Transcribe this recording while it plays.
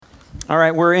All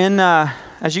right, we're in,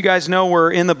 as you guys know,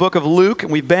 we're in the book of Luke,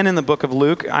 and we've been in the book of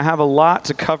Luke. I have a lot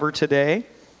to cover today.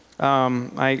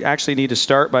 I actually need to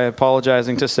start by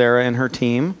apologizing to Sarah and her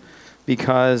team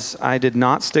because I did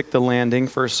not stick the landing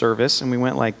first service, and we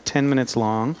went like 10 minutes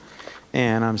long,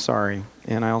 and I'm sorry.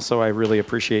 And I really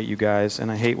appreciate you guys,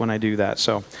 and I hate when I do that.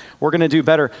 So we're going to do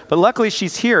better. But luckily,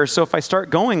 she's here, so if I start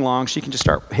going long, she can just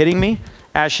start hitting me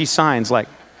as she signs, like,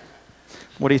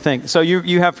 what do you think? So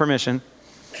you have permission.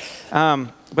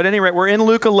 But at any rate, we're in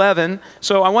Luke 11.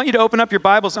 So I want you to open up your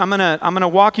Bibles. I'm gonna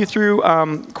walk you through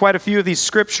quite a few of these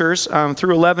scriptures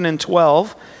through 11 and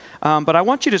 12. But I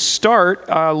want you to start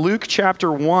Luke chapter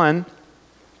 1,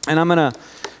 and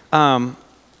I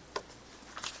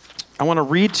want to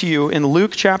read to you in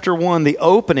Luke chapter 1 the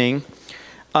opening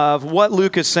of what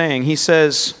Luke is saying. He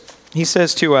says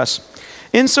to us,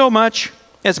 "Insomuch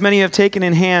as many have taken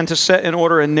in hand to set in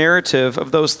order a narrative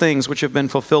of those things which have been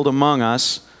fulfilled among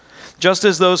us, just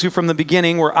as those who from the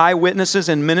beginning were eyewitnesses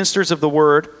and ministers of the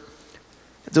word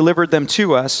delivered them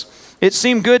to us, it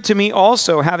seemed good to me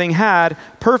also, having had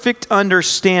perfect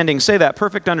understanding," say that,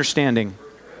 perfect understanding,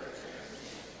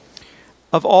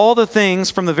 "of all the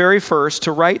things from the very first,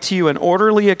 to write to you an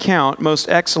orderly account, most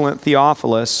excellent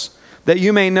Theophilus, that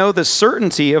you may know the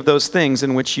certainty of those things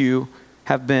in which you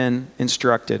have been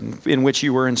instructed, in which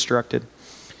you were instructed."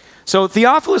 So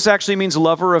Theophilus actually means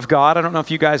lover of God. I don't know if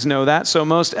you guys know that. So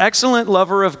most excellent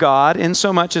lover of God, in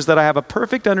so much as that I have a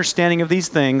perfect understanding of these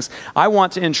things, I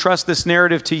want to entrust this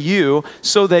narrative to you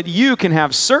so that you can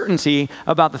have certainty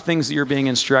about the things that you're being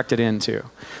instructed into.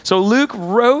 So Luke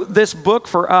wrote this book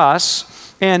for us,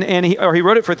 and he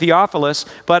wrote it for Theophilus,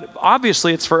 but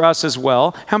obviously it's for us as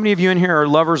well. How many of you in here are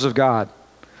lovers of God?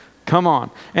 Come on.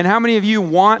 And how many of you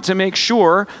want to make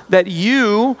sure that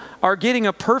you are getting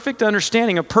a perfect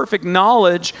understanding, a perfect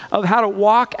knowledge of how to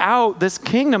walk out this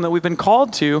kingdom that we've been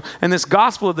called to and this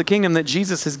gospel of the kingdom that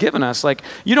Jesus has given us? Like,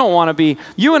 you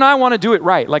and I want to do it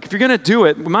right. Like, if you're going to do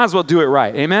it, we might as well do it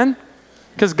right. Amen?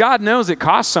 Because God knows it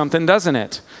costs something, doesn't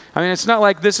it? I mean, it's not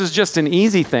like this is just an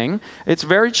easy thing. It's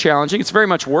very challenging. It's very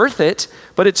much worth it,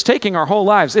 but it's taking our whole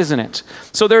lives, isn't it?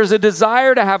 So there's a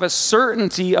desire to have a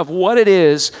certainty of what it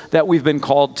is that we've been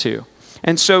called to.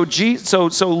 And so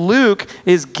Luke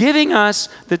is giving us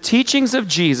the teachings of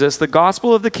Jesus, the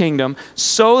gospel of the kingdom,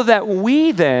 so that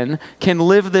we then can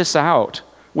live this out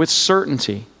with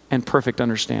certainty and perfect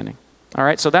understanding. All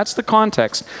right, so that's the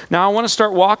context. Now I want to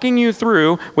start walking you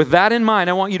through, with that in mind,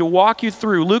 I want you to walk you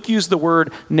through, Luke used the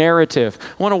word narrative.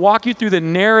 I want to walk you through the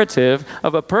narrative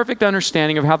of a perfect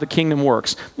understanding of how the kingdom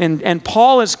works. And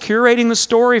Paul is curating the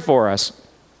story for us.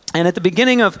 And at the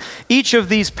beginning of each of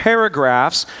these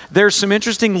paragraphs, there's some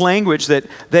interesting language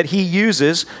that he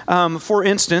uses. For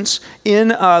instance,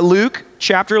 in Luke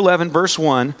chapter 11, verse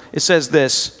 1, it says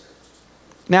this,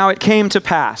 "Now it came to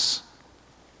pass,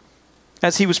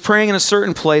 as he was praying in a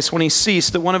certain place, when he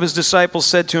ceased, that one of his disciples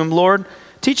said to him, 'Lord,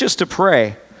 teach us to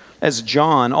pray, as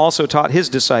John also taught his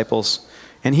disciples.'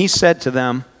 And he said to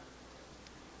them,"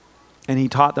 and he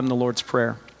taught them the Lord's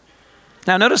Prayer.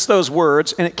 Now notice those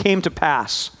words, "and it came to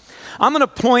pass." I'm going to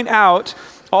point out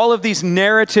all of these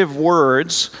narrative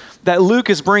words that Luke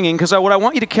is bringing, because what I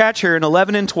want you to catch here in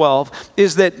 11 and 12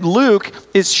 is that Luke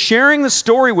is sharing the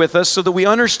story with us so that we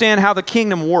understand how the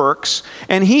kingdom works,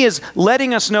 and he is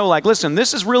letting us know, like, listen,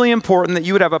 this is really important that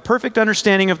you would have a perfect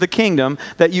understanding of the kingdom,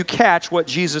 that you catch what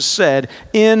Jesus said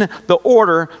in the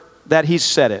order that he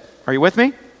said it. Are you with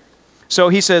me? So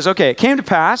he says, okay, it came to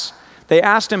pass. They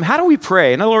asked him, how do we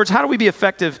pray? In other words, how do we be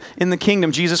effective in the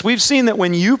kingdom, Jesus? We've seen that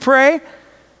when you pray,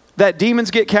 that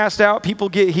demons get cast out, people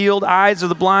get healed, eyes of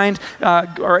the blind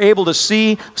are able to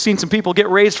see. We've seen some people get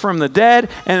raised from the dead.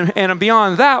 And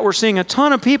beyond that, we're seeing a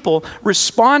ton of people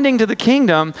responding to the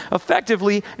kingdom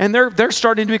effectively, and they're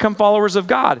starting to become followers of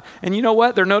God. And you know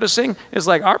what they're noticing is,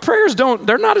 like, our prayers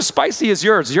they're not as spicy as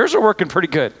yours. Yours are working pretty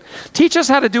good. Teach us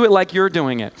how to do it like you're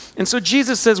doing it. And so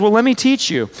Jesus says, well, let me teach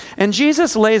you. And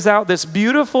Jesus lays out this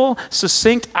beautiful,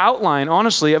 succinct outline,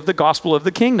 honestly, of the gospel of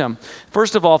the kingdom.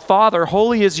 First of all, Father,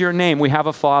 holy is your name. We have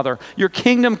a Father. Your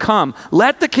kingdom come.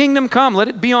 Let the kingdom come. Let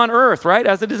it be on earth, right?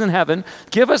 As it is in heaven.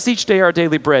 Give us each day our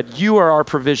daily bread. You are our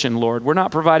provision, Lord. We're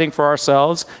not providing for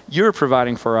ourselves. You're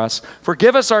providing for us.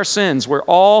 Forgive us our sins. We're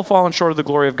all fallen short of the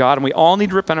glory of God, and we all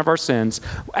need to repent of our sins.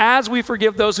 As we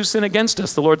forgive those who sin against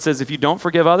us, the Lord says, if you don't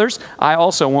forgive others, I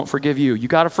also won't forgive you. You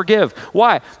got to forgive.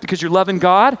 Why? Because you're loving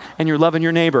God and you're loving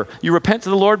your neighbor. You repent to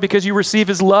the Lord because you receive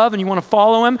his love and you want to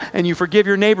follow him, and you forgive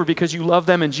your neighbor because you love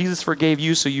them and Jesus forgave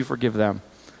you, so you forgive them.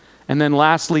 And then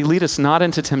lastly, lead us not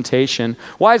into temptation.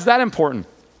 Why is that important?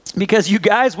 Because you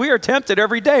guys, we are tempted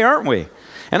every day, aren't we?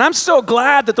 And I'm so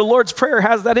glad that the Lord's Prayer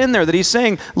has that in there, that he's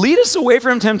saying, lead us away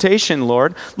from temptation,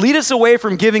 Lord. Lead us away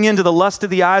from giving in to the lust of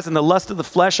the eyes and the lust of the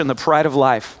flesh and the pride of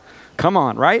life. Come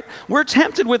on, right? We're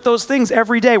tempted with those things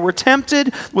every day. We're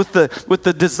tempted with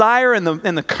the desire and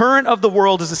the current of the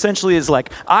world is essentially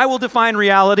like, I will define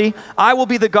reality. I will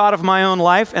be the God of my own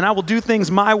life, and I will do things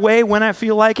my way when I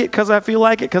feel like it, because I feel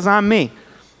like it, because I'm me.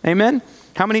 Amen?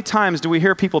 How many times do we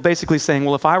hear people basically saying,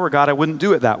 well, if I were God, I wouldn't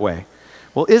do it that way?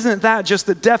 Well, isn't that just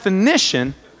the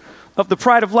definition of the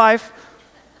pride of life,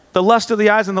 the lust of the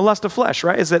eyes and the lust of flesh,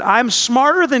 right? Is that I'm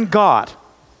smarter than God,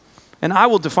 and I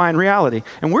will define reality.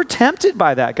 And we're tempted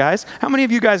by that, guys. How many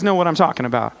of you guys know what I'm talking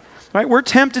about? Right? We're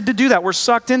tempted to do that. We're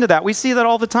sucked into that. We see that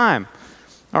all the time.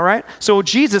 All right? So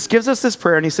Jesus gives us this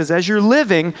prayer, and he says, as you're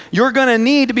living, you're going to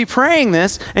need to be praying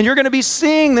this, and you're going to be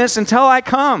seeing this until I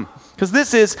come. Because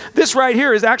this right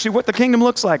here is actually what the kingdom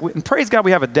looks like. And praise God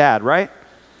we have a dad, right?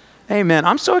 Amen.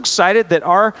 I'm so excited that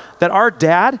our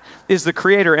dad is the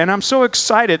creator, and I'm so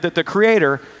excited that the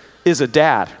creator is a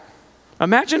dad.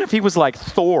 Imagine if he was like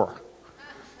Thor.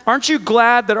 Aren't you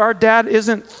glad that our dad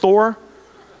isn't Thor?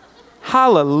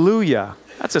 Hallelujah.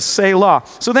 That's a Selah.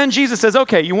 So then Jesus says,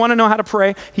 okay, you want to know how to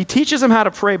pray? He teaches them how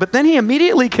to pray, but then he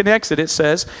immediately connects it. It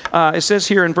says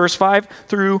here in verse 5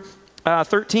 through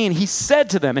 13, he said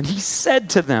to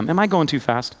them, am I going too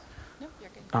fast? No, you're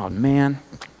good. Oh, man.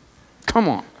 Come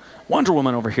on. Wonder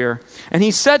Woman over here. And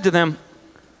he said to them,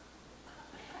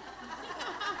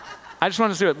 I just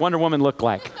want to see what Wonder Woman looked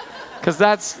like. Because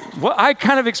that's what I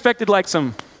kind of expected, like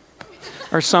some,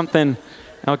 or something.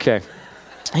 Okay.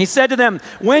 He said to them,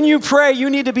 when you pray, you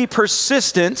need to be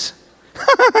persistent.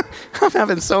 I'm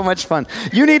having so much fun.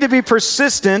 You need to be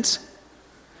persistent.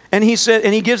 And he said,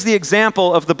 and he gives the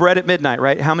example of the bread at midnight,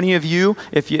 right? How many of you,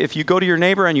 if you go to your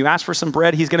neighbor and you ask for some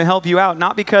bread, he's going to help you out,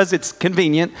 not because it's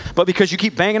convenient, but because you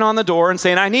keep banging on the door and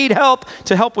saying, I need help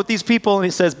to help with these people. And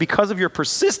he says, because of your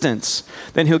persistence,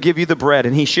 then he'll give you the bread.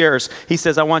 And he shares, he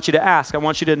says, I want you to ask, I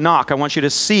want you to knock, I want you to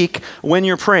seek when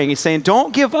you're praying. He's saying,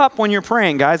 don't give up when you're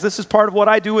praying, guys. This is part of what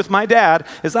I do with my dad,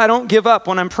 is I don't give up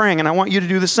when I'm praying, and I want you to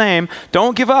do the same.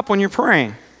 Don't give up when you're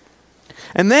praying.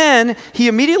 And then he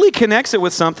immediately connects it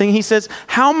with something. He says,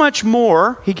 how much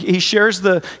more? He shares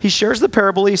the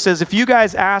parable. He says, if you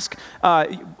guys ask,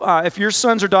 if your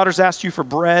sons or daughters asked you for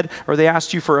bread, or they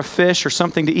asked you for a fish or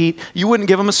something to eat, you wouldn't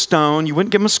give them a stone, you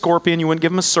wouldn't give them a scorpion, you wouldn't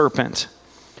give them a serpent.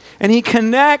 And he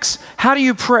connects, how do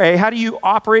you pray? How do you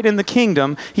operate in the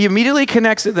kingdom? He immediately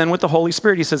connects it then with the Holy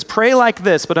Spirit. He says, pray like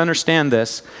this, but understand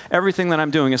this. Everything that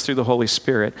I'm doing is through the Holy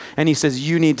Spirit. And he says,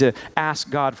 you need to ask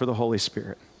God for the Holy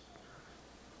Spirit.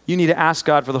 You need to ask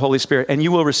God for the Holy Spirit, and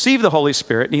you will receive the Holy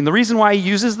Spirit. And the reason why he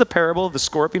uses the parable of the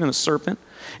scorpion and the serpent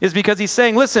is because he's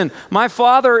saying, listen, my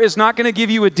Father is not going to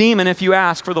give you a demon if you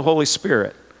ask for the Holy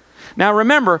Spirit. Now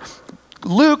remember,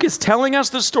 Luke is telling us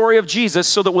the story of Jesus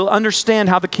so that we'll understand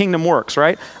how the kingdom works,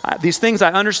 right? These things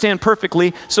I understand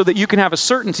perfectly so that you can have a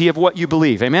certainty of what you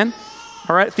believe. Amen?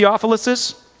 All right,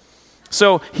 Theophiluses?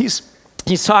 So he's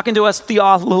talking to us,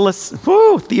 Theophilus.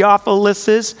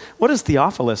 What is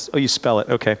Theophilus? Oh, you spell it.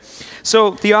 Okay.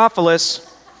 So Theophilus,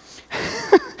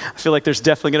 I feel like there's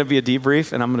definitely going to be a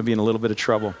debrief, and I'm going to be in a little bit of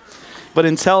trouble. But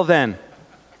until then,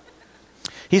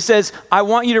 he says, I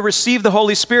want you to receive the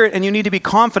Holy Spirit, and you need to be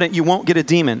confident you won't get a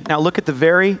demon. Now look at the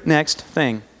very next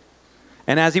thing.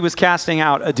 And as he was casting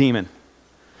out a demon.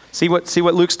 See what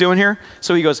Luke's doing here?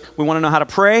 So he goes, we want to know how to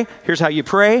pray. Here's how you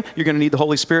pray. You're going to need the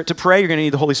Holy Spirit to pray. You're going to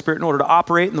need the Holy Spirit in order to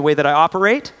operate in the way that I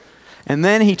operate. And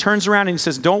then he turns around and he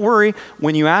says, don't worry.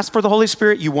 When you ask for the Holy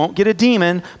Spirit, you won't get a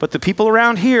demon, but the people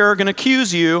around here are going to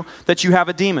accuse you that you have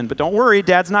a demon. But don't worry,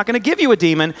 Dad's not going to give you a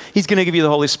demon. He's going to give you the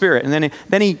Holy Spirit. And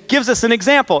then he gives us an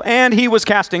example. And he was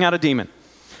casting out a demon.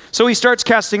 So he starts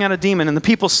casting out a demon, and the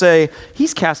people say,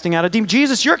 he's casting out a demon.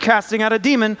 Jesus, you're casting out a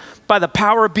demon by the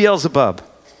power of Beelzebub.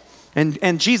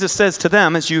 And Jesus says to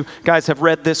them, as you guys have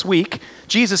read this week,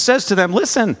 Jesus says to them,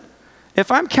 listen, if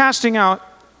I'm casting out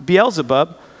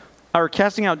Beelzebub, or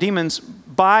casting out demons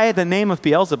by the name of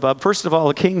Beelzebub, first of all,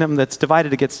 a kingdom that's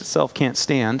divided against itself can't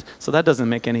stand, so that doesn't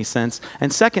make any sense.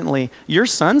 And secondly, your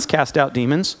sons cast out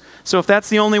demons, so if that's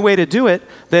the only way to do it,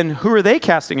 then who are they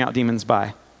casting out demons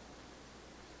by?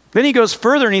 Then he goes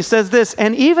further and he says this,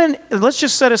 and even, let's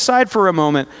just set aside for a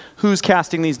moment who's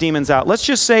casting these demons out. Let's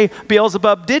just say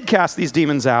Beelzebub did cast these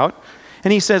demons out.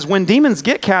 And he says, when demons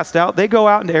get cast out, they go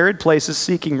out into arid places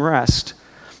seeking rest.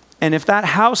 And if that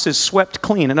house is swept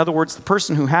clean, in other words, the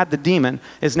person who had the demon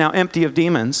is now empty of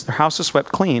demons, their house is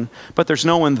swept clean, but there's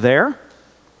no one there,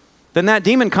 then that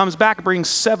demon comes back and brings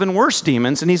 7 worse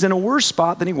demons, and he's in a worse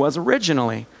spot than he was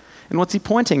originally. And what's he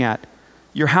pointing at?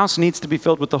 Your house needs to be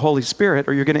filled with the Holy Spirit,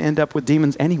 or you're going to end up with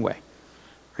demons anyway.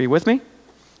 Are you with me?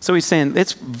 So he's saying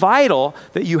it's vital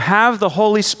that you have the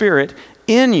Holy Spirit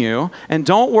in you, and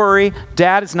don't worry,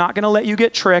 Dad is not going to let you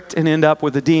get tricked and end up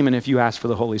with a demon if you ask for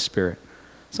the Holy Spirit.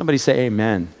 Somebody say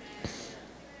amen.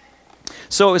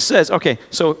 So it says, okay,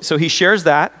 so he shares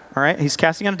that, all right? He's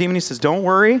casting out a demon. He says, don't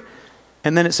worry.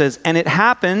 And then it says, and it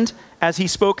happened as he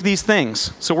spoke these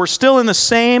things. So we're still in the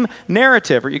same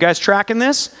narrative. Are you guys tracking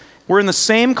this? We're in the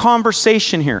same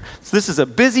conversation here. So this is a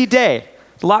busy day.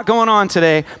 A lot going on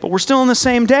today, but we're still in the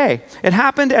same day. It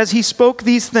happened as he spoke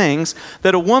these things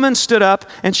that a woman stood up,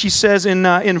 and she says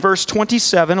in verse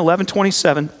 27,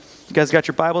 11:27, you guys got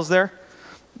your Bibles there?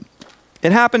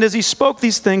 It happened as he spoke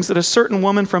these things that a certain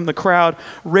woman from the crowd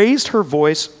raised her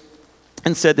voice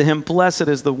and said to him, "Blessed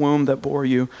is the womb that bore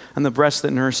you and the breast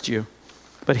that nursed you."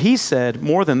 But he said,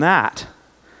 more than that,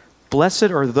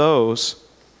 blessed are those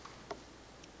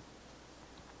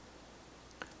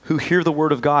who hear the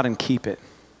word of God and keep it.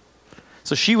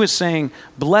 So she was saying,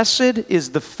 blessed is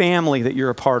the family that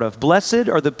you're a part of. Blessed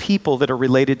are the people that are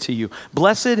related to you.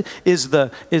 Blessed is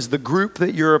the group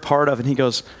that you're a part of. And he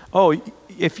goes, oh,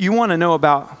 if you want to know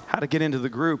about how to get into the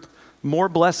group, more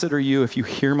blessed are you if you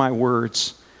hear my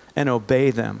words and obey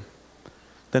them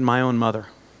than my own mother.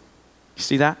 You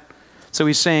see that? So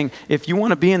he's saying, if you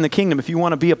want to be in the kingdom, if you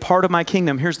want to be a part of my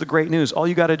kingdom, here's the great news. All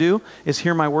you got to do is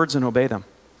hear my words and obey them.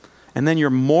 And then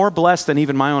you're more blessed than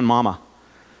even my own mama.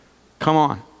 Come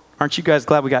on. Aren't you guys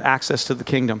glad we got access to the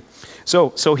kingdom? So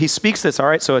he speaks this, all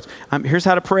right? So here's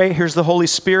how to pray. Here's the Holy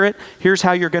Spirit. Here's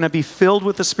how you're going to be filled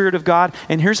with the Spirit of God.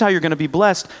 And here's how you're going to be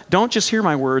blessed. Don't just hear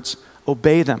my words,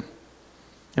 obey them.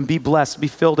 And be blessed, be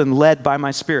filled and led by my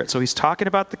Spirit. So he's talking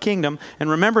about the kingdom. And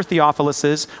remember,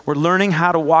 Theophilus, we're learning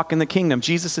how to walk in the kingdom.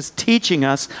 Jesus is teaching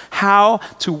us how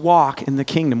to walk in the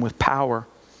kingdom with power.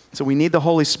 So we need the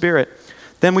Holy Spirit.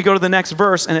 Then we go to the next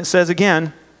verse, and it says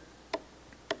again,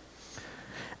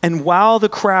 and while the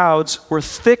crowds were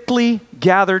thickly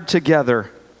gathered together,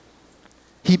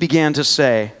 he began to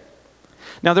say.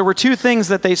 Now there were two things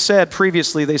that they said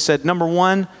previously. They said, number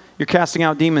one, you're casting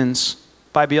out demons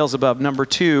by Beelzebub. Number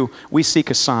two, we seek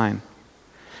a sign.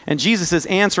 And Jesus is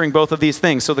answering both of these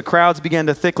things. So the crowds began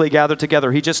to thickly gather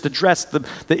together. He just addressed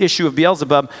the issue of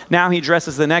Beelzebub. Now he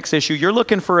addresses the next issue. You're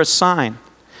looking for a sign.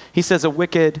 He says a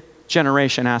wicked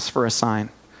generation asks for a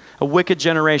sign. A wicked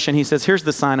generation, he says, here's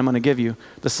the sign I'm going to give you.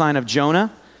 The sign of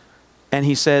Jonah. And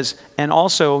he says, and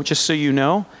also, just so you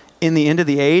know, in the end of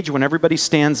the age, when everybody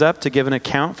stands up to give an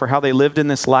account for how they lived in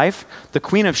this life, the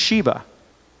Queen of Sheba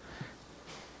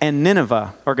and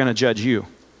Nineveh are going to judge you.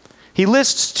 He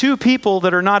lists two people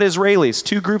that are not Israelis,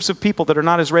 two groups of people that are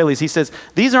not Israelis. He says,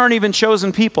 these aren't even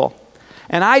chosen people.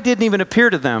 And I didn't even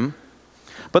appear to them,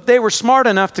 but they were smart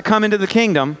enough to come into the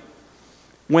kingdom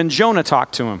when Jonah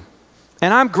talked to him.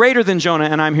 And I'm greater than Jonah,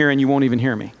 and I'm here, and you won't even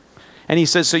hear me. And he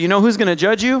says, so you know who's going to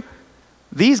judge you?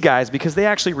 These guys, because they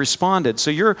actually responded.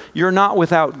 So you're not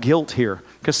without guilt here,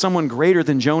 because someone greater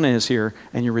than Jonah is here,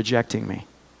 and you're rejecting me.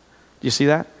 Do you see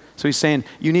that? So he's saying,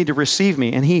 you need to receive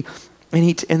me. And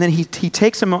then he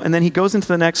takes him, and then he goes into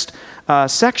the next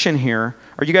section here.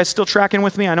 Are you guys still tracking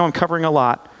with me? I know I'm covering a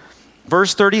lot.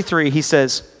 Verse 33, he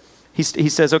says,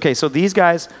 okay, so these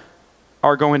guys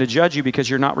are going to judge you because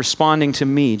you're not responding to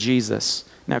me, Jesus.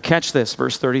 Now catch this,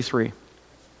 verse 33.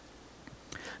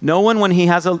 No one, when he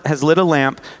has lit a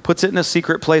lamp, puts it in a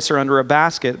secret place or under a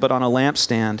basket, but on a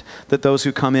lampstand, that those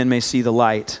who come in may see the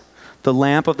light. The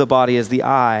lamp of the body is the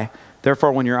eye.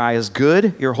 Therefore, when your eye is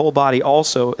good, your whole body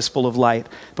also is full of light.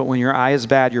 But when your eye is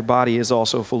bad, your body is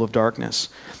also full of darkness.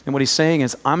 And what he's saying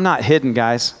is, I'm not hidden,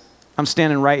 guys. I'm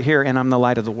standing right here, and I'm the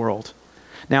light of the world.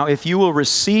 Now, if you will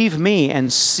receive me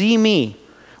and see me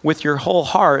with your whole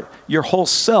heart, your whole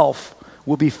self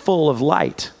will be full of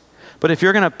light. But if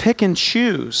you're going to pick and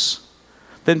choose,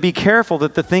 then be careful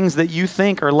that the things that you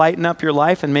think are lighting up your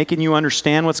life and making you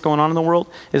understand what's going on in the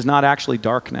world is not actually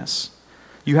darkness.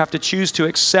 You have to choose to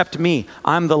accept me.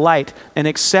 I'm the light, and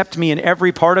accept me in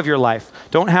every part of your life.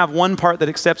 Don't have one part that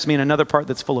accepts me and another part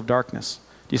that's full of darkness.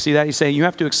 Do you see that? He's saying you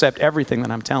have to accept everything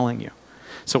that I'm telling you.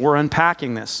 So we're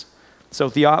unpacking this. So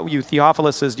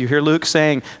Theophilus says, do you hear Luke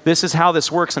saying, this is how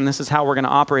this works and this is how we're going to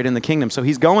operate in the kingdom. So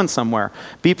he's going somewhere.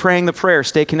 Be praying the prayer.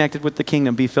 Stay connected with the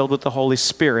kingdom. Be filled with the Holy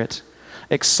Spirit.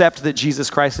 Accept that Jesus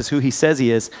Christ is who he says he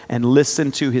is and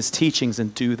listen to his teachings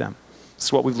and do them.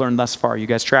 That's what we've learned thus far. You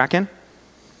guys tracking?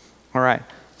 All right.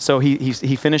 So he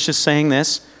finishes saying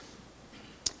this.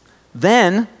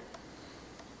 Then,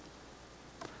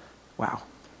 wow.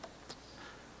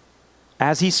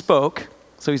 As he spoke,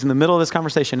 so he's in the middle of this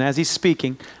conversation. As he's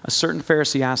speaking, a certain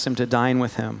Pharisee asked him to dine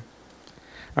with him.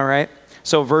 All right?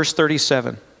 So verse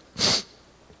 37.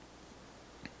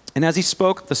 And as he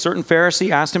spoke, the certain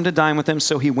Pharisee asked him to dine with him,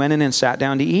 so he went in and sat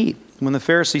down to eat. When the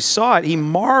Pharisee saw it, he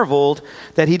marveled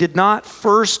that he had not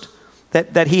first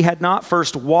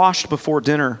washed before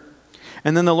dinner.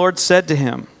 And then the Lord said to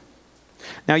him,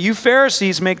 "Now you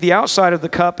Pharisees make the outside of the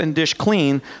cup and dish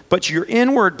clean, but your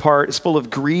inward part is full of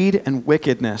greed and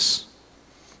wickedness.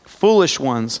 Foolish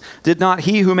ones, did not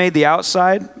he who made the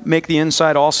outside make the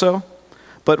inside also?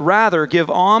 But rather give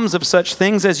alms of such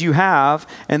things as you have,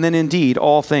 and then indeed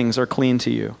all things are clean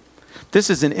to you." This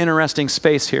is an interesting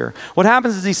space here. What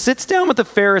happens is he sits down with the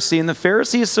Pharisee, and the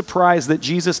Pharisee is surprised that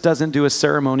Jesus doesn't do a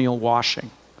ceremonial washing.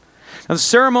 Now, the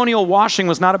ceremonial washing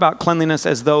was not about cleanliness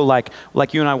as though like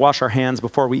you and I wash our hands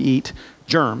before we eat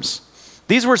germs.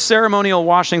 These were ceremonial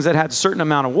washings that had a certain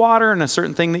amount of water and a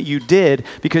certain thing that you did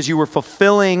because you were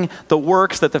fulfilling the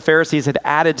works that the Pharisees had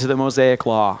added to the Mosaic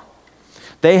law.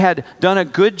 They had done a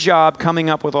good job coming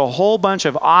up with a whole bunch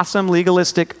of awesome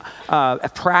legalistic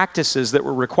practices that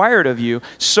were required of you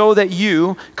so that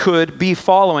you could be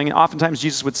following. And oftentimes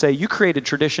Jesus would say, you created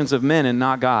traditions of men and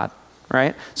not God,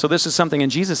 right? So this is something,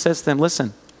 and Jesus says to them,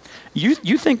 listen, you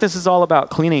think this is all about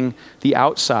cleaning the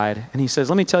outside. And he says,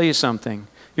 let me tell you something.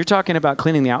 You're talking about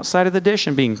cleaning the outside of the dish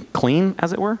and being clean,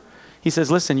 as it were? He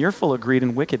says, listen, you're full of greed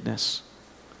and wickedness.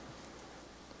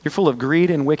 You're full of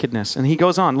greed and wickedness. And he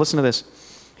goes on, listen to this.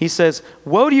 He says,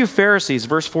 "Woe to you Pharisees,"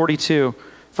 verse 42,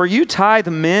 "for you tithe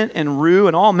mint and rue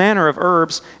and all manner of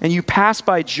herbs, and you pass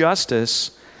by justice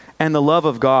and the love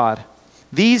of God.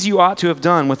 These you ought to have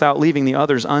done without leaving the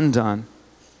others undone.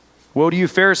 Woe to you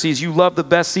Pharisees, you love the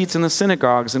best seats in the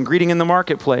synagogues and greeting in the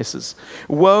marketplaces.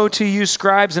 Woe to you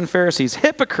scribes and Pharisees,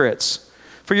 hypocrites,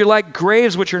 for you're like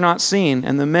graves which are not seen,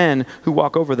 and the men who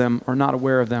walk over them are not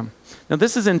aware of them." Now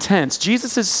this is intense.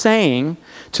 Jesus is saying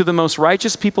to the most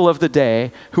righteous people of the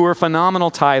day who are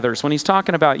phenomenal tithers, when he's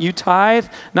talking about you tithe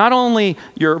not only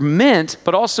your mint,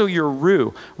 but also your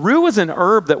rue. Rue was an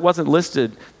herb that wasn't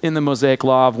listed in the Mosaic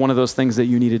law of one of those things that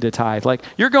you needed to tithe. Like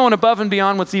you're going above and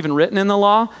beyond what's even written in the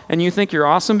law, and you think you're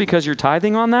awesome because you're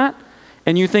tithing on that?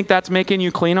 And you think that's making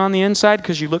you clean on the inside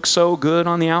because you look so good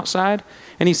on the outside?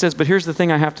 And he says, but here's the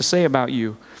thing I have to say about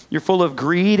you. You're full of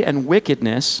greed and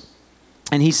wickedness.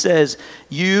 And he says,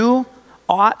 you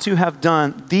ought to have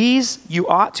done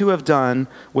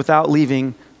without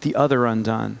leaving the other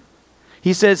undone.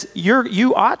 He says,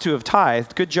 you ought to have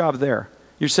tithed. Good job there.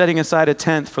 You're setting aside a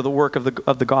tenth for the work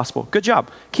of the gospel. Good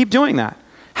job. Keep doing that.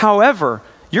 However,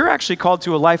 you're actually called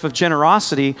to a life of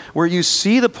generosity where you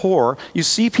see the poor, you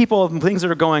see people and things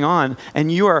that are going on,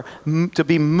 and you are to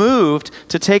be moved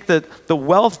to take the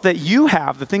wealth that you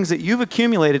have, the things that you've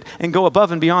accumulated, and go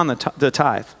above and beyond the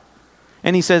tithe.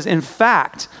 And he says, in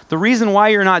fact, the reason why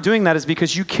you're not doing that is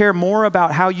because you care more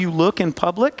about how you look in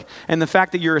public and the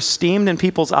fact that you're esteemed in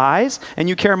people's eyes, and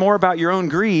you care more about your own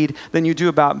greed than you do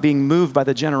about being moved by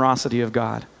the generosity of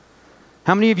God.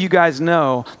 How many of you guys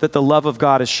know that the love of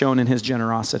God is shown in his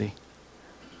generosity?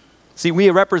 See, we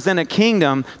represent a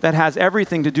kingdom that has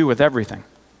everything to do with everything.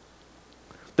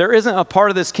 There isn't a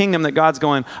part of this kingdom that God's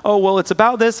going, oh, well, it's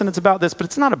about this and it's about this, but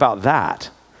it's not about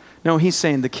that. No, he's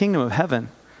saying the kingdom of heaven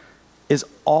is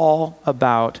all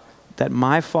about that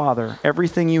my Father,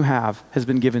 everything you have has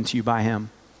been given to you by him.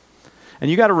 And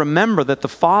you got to remember that the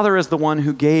Father is the one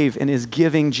who gave and is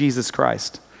giving Jesus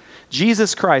Christ.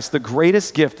 Jesus Christ, the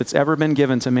greatest gift that's ever been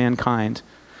given to mankind,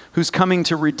 who's coming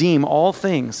to redeem all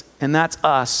things, and that's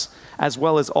us, as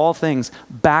well as all things,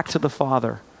 back to the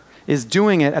Father, is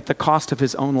doing it at the cost of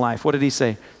his own life. What did he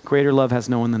say? Greater love has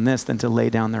no one than this, than to lay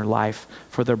down their life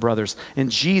for their brothers.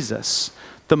 And Jesus,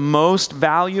 the most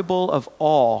valuable of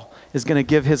all, is going to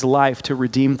give his life to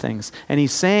redeem things. And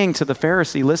he's saying to the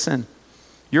Pharisee, listen,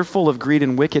 you're full of greed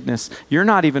and wickedness. You're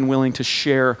not even willing to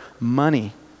share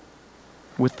money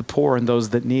with the poor and those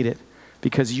that need it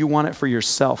because you want it for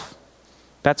yourself.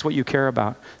 That's what you care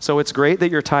about. So it's great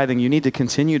that you're tithing. You need to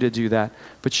continue to do that.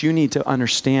 But you need to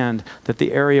understand that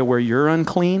the area where you're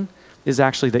unclean is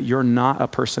actually that you're not a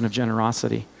person of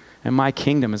generosity. And my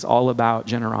kingdom is all about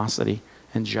generosity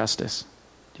and justice.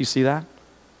 Do you see that?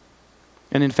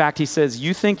 And in fact, he says,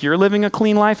 you think you're living a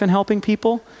clean life and helping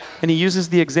people? And he uses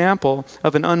the example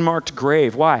of an unmarked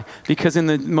grave. Why? Because in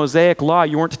the Mosaic law,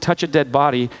 you weren't to touch a dead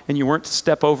body and you weren't to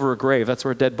step over a grave. That's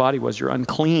where a dead body was. You're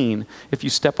unclean if you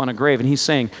step on a grave. And he's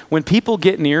saying, when people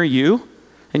get near you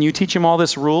and you teach them all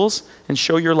these rules and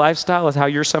show your lifestyle as how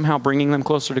you're somehow bringing them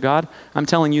closer to God, I'm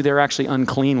telling you they're actually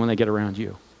unclean when they get around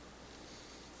you.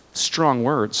 Strong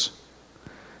words.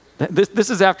 This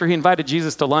is after he invited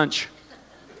Jesus to lunch.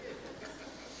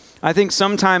 I think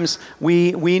sometimes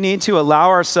we need to allow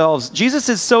ourselves. Jesus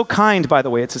is so kind, by the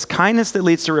way. It's his kindness that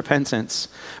leads to repentance.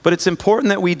 But it's important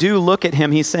that we do look at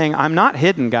him. He's saying, I'm not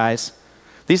hidden, guys.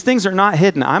 These things are not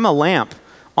hidden. I'm a lamp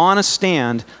on a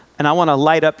stand, and I want to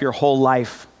light up your whole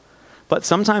life. But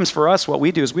sometimes for us, what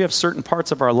we do is we have certain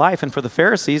parts of our life, and for the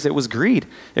Pharisees, it was greed.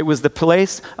 It was the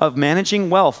place of managing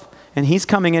wealth. And he's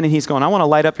coming in and he's going, I want to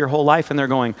light up your whole life. And they're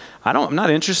going, I'm not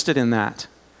interested in that.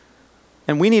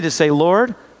 And we need to say,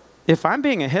 Lord, if I'm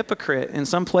being a hypocrite in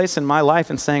some place in my life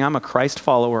and saying I'm a Christ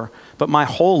follower, but my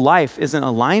whole life isn't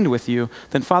aligned with you,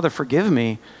 then Father, forgive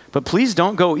me. But please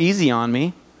don't go easy on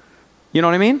me. You know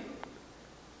what I mean?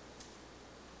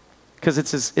 Because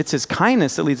it's his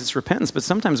kindness that leads us to repentance, but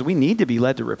sometimes we need to be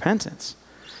led to repentance.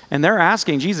 And they're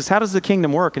asking Jesus, how does the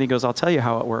kingdom work? And he goes, I'll tell you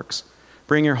how it works.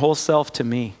 Bring your whole self to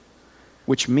me,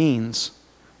 which means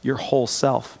your whole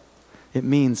self. It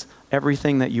means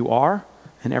everything that you are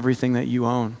and everything that you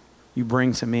own, you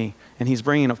bring to me. And he's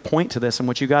bringing a point to this, and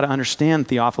what you got to understand,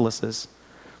 Theophilus,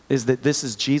 is that this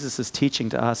is Jesus' teaching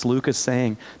to us. Luke is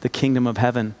saying the kingdom of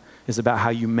heaven is about how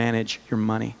you manage your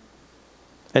money.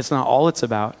 It's not all it's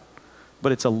about,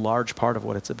 but it's a large part of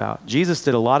what it's about. Jesus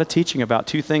did a lot of teaching about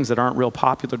two things that aren't real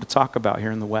popular to talk about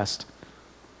here in the West: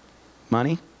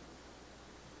 money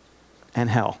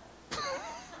and hell.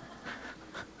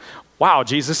 Wow,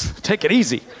 Jesus, take it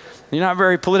easy. You're not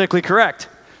very politically correct.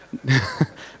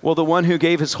 Well, the one who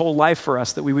gave his whole life for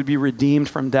us that we would be redeemed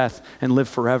from death and live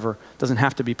forever doesn't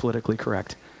have to be politically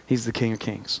correct. He's the King of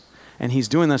Kings. And he's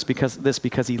doing this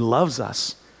because he loves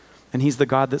us. And he's the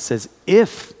God that says,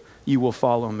 if you will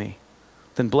follow me,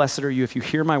 then blessed are you if you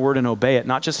hear my word and obey it,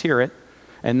 not just hear it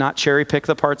and not cherry pick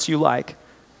the parts you like.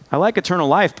 I like eternal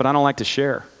life, but I don't like to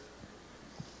share.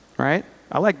 Right?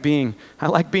 I like being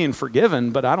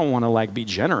forgiven, but I don't want to be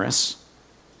generous.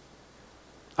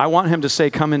 I want him to say,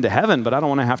 come into heaven, but I don't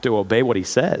want to have to obey what he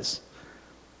says.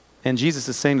 And Jesus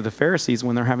is saying to the Pharisees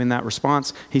when they're having that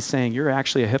response, he's saying, you're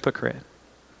actually a hypocrite.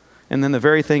 And then the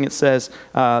very thing it says,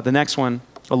 the next one,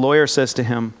 a lawyer says to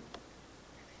him,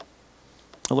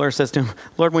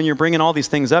 Lord, when you're bringing all these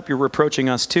things up, you're reproaching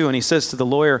us too. And he says to the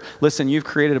lawyer, listen, you've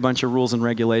created a bunch of rules and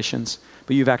regulations,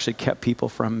 but you've actually kept people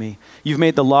from me. You've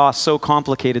made the law so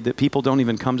complicated that people don't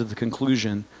even come to the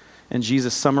conclusion. And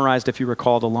Jesus summarized, if you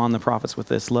recall, the law and the prophets with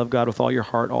this: love God with all your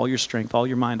heart, all your strength, all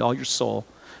your mind, all your soul,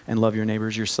 and love your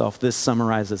neighbors yourself. This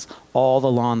summarizes all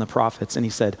the law and the prophets. And he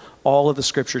said, all of the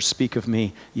scriptures speak of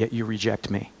me, yet you reject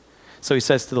me. So he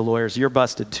says to the lawyers, you're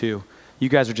busted too. You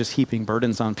guys are just heaping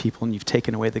burdens on people, and you've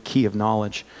taken away the key of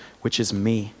knowledge, which is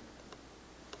me.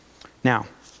 Now,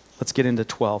 let's get into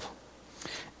 12.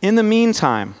 In the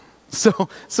meantime, so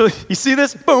you see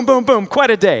this? Boom, boom, boom, quite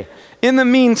a day. In the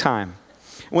meantime,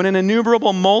 when an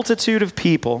innumerable multitude of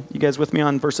people, you guys with me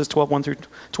on verses 1 through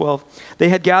 12, they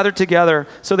had gathered together,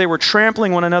 so they were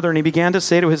trampling one another, and he began to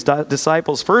say to his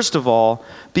disciples, first of all,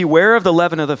 beware of the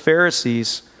leaven of the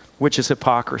Pharisees, which is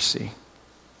hypocrisy.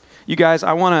 You guys,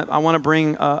 I want to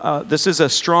bring, this is a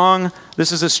strong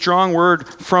word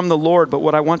from the Lord, but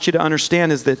what I want you to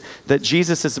understand is that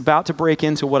Jesus is about to break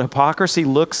into what hypocrisy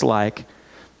looks like.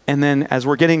 And then as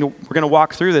we're going to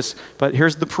walk through this, but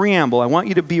here's the preamble. I want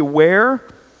you to be aware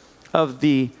of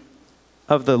the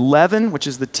leaven, which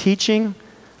is the teaching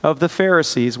of the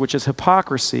Pharisees, which is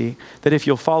hypocrisy, that if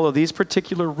you'll follow these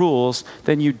particular rules,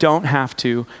 then you don't have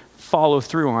to follow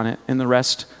through on it in the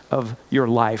rest of your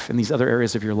life, in these other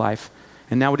areas of your life.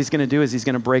 And now what he's going to do is he's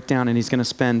going to break down, and he's going to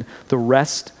spend the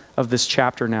rest of this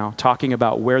chapter now talking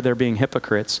about where they're being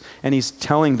hypocrites. And he's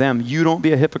telling them, you don't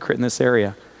be a hypocrite in this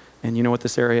area. And you know what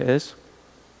this area is?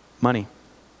 Money.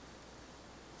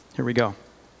 Here we go.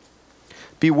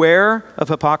 Beware of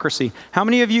hypocrisy. How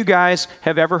many of you guys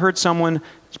have ever heard someone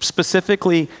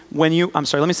specifically let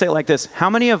me say it like this. How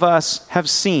many of us have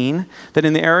seen that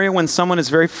in the area when someone is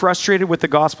very frustrated with the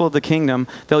gospel of the kingdom,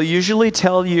 they'll usually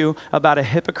tell you about a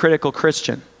hypocritical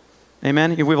Christian?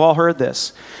 Amen? We've all heard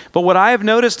this. But what I have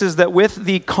noticed is that with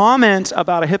the comment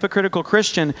about a hypocritical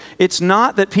Christian, it's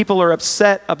not that people are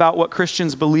upset about what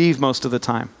Christians believe most of the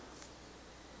time.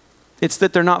 It's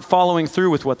that they're not following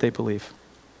through with what they believe.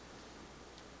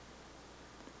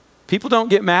 People don't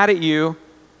get mad at you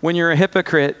when you're a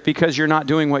hypocrite because you're not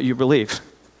doing what you believe.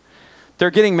 They're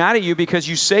getting mad at you because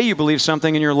you say you believe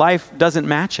something and your life doesn't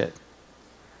match it.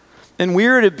 And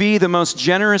we're to be the most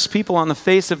generous people on the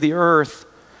face of the earth,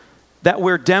 that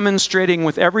we're demonstrating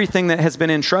with everything that has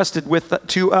been entrusted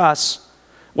to us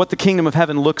what the kingdom of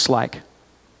heaven looks like.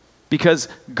 Because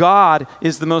God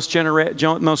is the most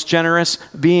generous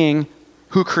being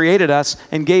who created us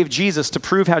and gave Jesus to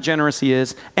prove how generous he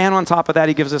is. And on top of that,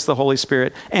 he gives us the Holy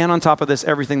Spirit. And on top of this,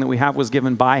 everything that we have was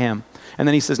given by him. And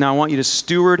then he says, now I want you to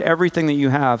steward everything that you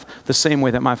have the same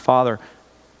way that my Father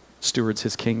stewards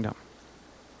his kingdom.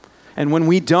 And when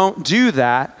we don't do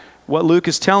that, what Luke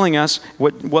is telling us,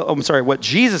 what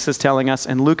Jesus is telling us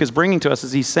and Luke is bringing to us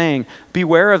is he's saying,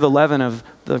 beware of the leaven of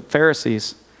the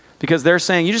Pharisees. Because they're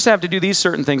saying, you just have to do these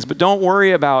certain things, but don't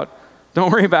worry about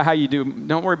how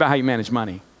you manage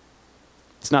money.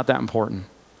 It's not that important.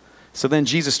 So then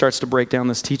Jesus starts to break down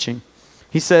this teaching.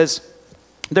 He says,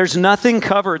 there's nothing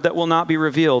covered that will not be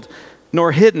revealed,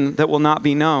 nor hidden that will not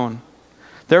be known.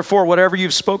 Therefore, whatever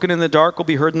you've spoken in the dark will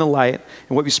be heard in the light,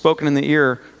 and what you've spoken in the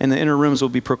ear in the inner rooms will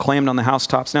be proclaimed on the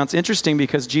housetops. Now, it's interesting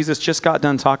because Jesus just got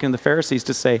done talking to the Pharisees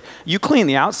to say, you clean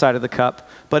the outside of the cup,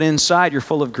 but inside you're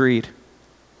full of greed.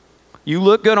 You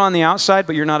look good on the outside,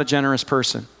 but you're not a generous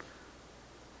person.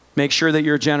 Make sure that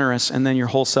you're generous, and then your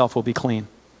whole self will be clean.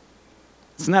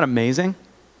 Isn't that amazing?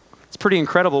 It's pretty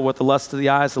incredible what the lust of the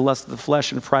eyes, the lust of the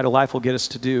flesh, and pride of life will get us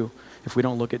to do if we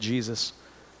don't look at Jesus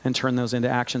and turn those into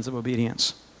actions of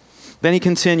obedience. Then he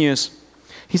continues.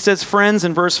 He says, friends,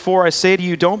 in verse 4, I say to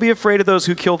you, don't be afraid of those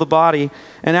who kill the body,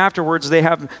 and afterwards they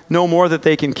have no more that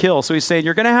they can kill. So he's saying,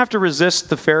 you're going to have to resist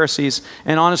the Pharisees,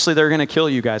 and honestly, they're going to kill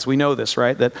you guys. We know this,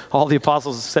 right? That all the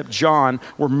apostles except John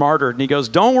were martyred. And he goes,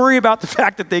 don't worry about the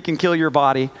fact that they can kill your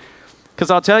body,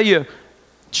 because I'll tell you,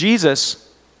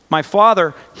 Jesus, my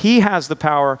Father, he has the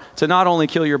power to not only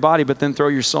kill your body, but then throw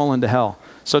your soul into hell.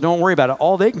 So don't worry about it.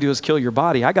 All they can do is kill your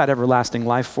body. I got everlasting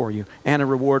life for you and a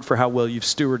reward for how well you've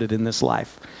stewarded in this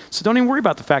life. So don't even worry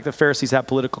about the fact that Pharisees have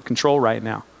political control right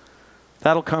now.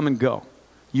 That'll come and go.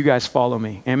 You guys follow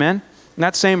me. Amen? And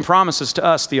that same promises to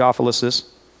us,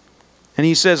 Theophilus. And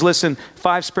he says, listen,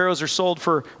 5 sparrows are sold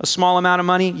for a small amount of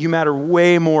money. You matter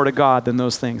way more to God than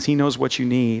those things. He knows what you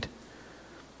need.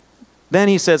 Then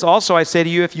he says, also I say to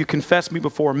you, if you confess me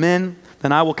before men,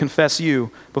 then I will confess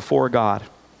you before God.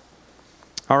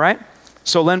 All right?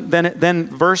 So then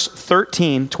verse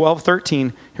 13, 12,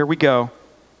 13, here we go.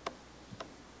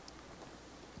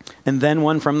 And then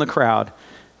one from the crowd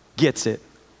gets it.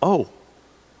 Oh,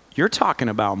 you're talking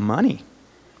about money.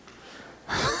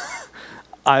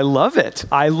 I love it.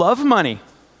 I love money.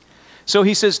 So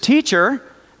he says, teacher,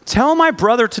 tell my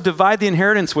brother to divide the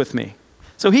inheritance with me.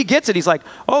 So he gets it. He's like,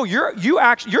 oh,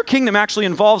 your kingdom actually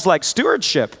involves like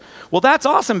stewardship. Well, that's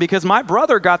awesome because my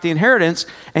brother got the inheritance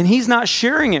and he's not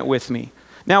sharing it with me.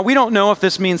 Now, we don't know if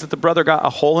this means that the brother got a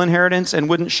whole inheritance and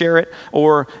wouldn't share it,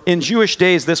 or in Jewish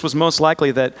days, this was most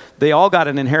likely that they all got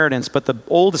an inheritance, but the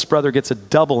oldest brother gets a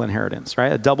double inheritance,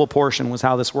 right? A double portion was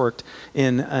how this worked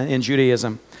in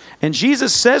Judaism. And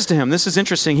Jesus says to him, this is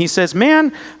interesting. He says,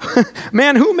 man,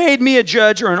 who made me a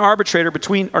judge or an arbiter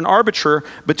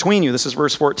between you? This is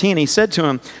verse 14. He said to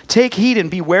him, take heed and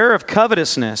beware of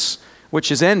covetousness,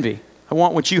 which is envy. I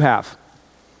want what you have.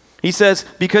 He says,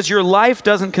 because your life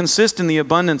doesn't consist in the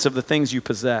abundance of the things you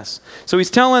possess. So he's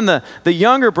telling the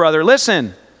younger brother,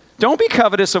 listen, don't be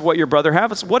covetous of what your brother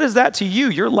has. What is that to you?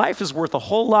 Your life is worth a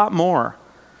whole lot more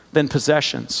than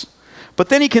possessions. But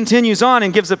then he continues on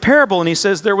and gives a parable, and he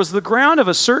says, there was the ground of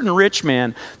a certain rich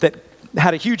man that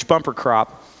had a huge bumper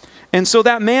crop. And so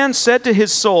that man said to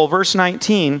his soul, verse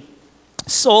 19,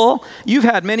 soul, you've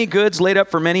had many goods laid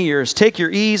up for many years. Take your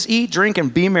ease, eat, drink,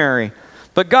 and be merry.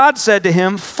 But God said to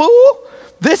him, fool,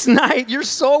 this night your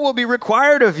soul will be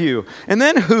required of you. And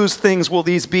then whose things will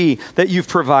these be that you've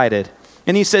provided?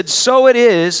 And he said, so it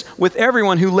is with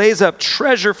everyone who lays up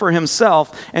treasure for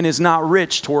himself and is not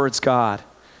rich towards God.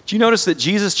 Do you notice that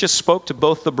Jesus just spoke to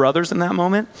both the brothers in that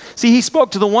moment? See, he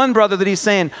spoke to the one brother that he's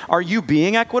saying, are you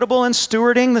being equitable in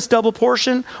stewarding this double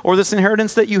portion or this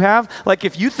inheritance that you have? Like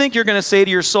if you think you're going to say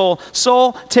to your soul,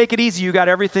 take it easy, you got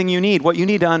everything you need. What you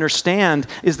need to understand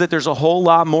is that there's a whole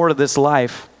lot more to this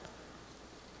life.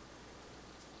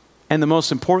 And the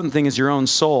most important thing is your own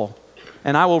soul.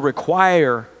 And I will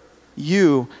require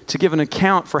you to give an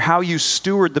account for how you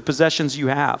steward the possessions you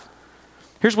have.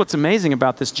 Here's what's amazing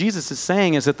about this. Jesus is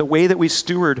saying is that the way that we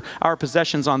steward our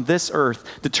possessions on this earth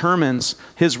determines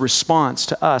his response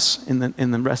to us in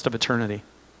the rest of eternity.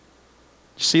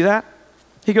 You see that?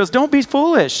 He goes, don't be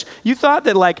foolish. You thought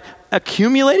that like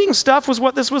accumulating stuff was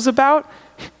what this was about?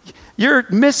 You're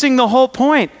missing the whole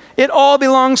point. It all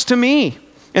belongs to me.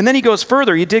 And then he goes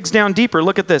further. He digs down deeper.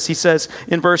 Look at this. He says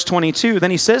in verse 22,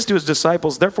 then he says to his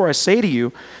disciples, therefore I say to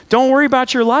you, don't worry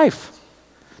about your life.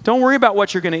 Don't worry about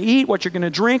what you're going to eat, what you're going to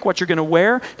drink, what you're going to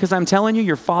wear, because I'm telling you,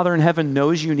 your Father in heaven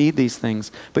knows you need these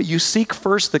things. But you seek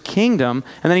first the kingdom,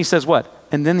 and then he says what?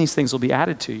 And then these things will be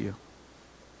added to you.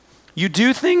 You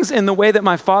do things in the way that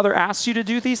my Father asks you to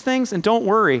do these things, and don't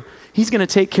worry, he's going to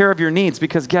take care of your needs,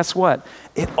 because guess what?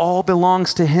 It all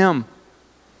belongs to him.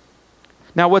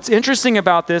 Now, what's interesting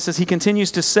about this is he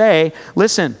continues to say,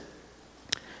 listen,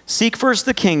 seek first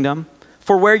the kingdom,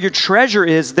 for where your treasure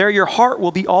is, there your heart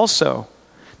will be also.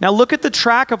 Now look at the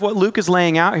track of what Luke is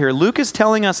laying out here. Luke is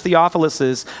telling us,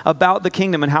 Theophilus, about the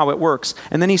kingdom and how it works.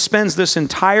 And then he spends this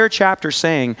entire chapter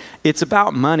saying it's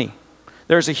about money.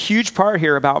 There's a huge part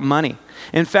here about money.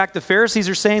 In fact, the Pharisees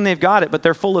are saying they've got it, but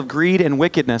they're full of greed and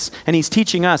wickedness. And he's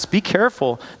teaching us, be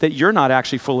careful that you're not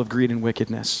actually full of greed and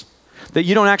wickedness. That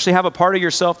you don't actually have a part of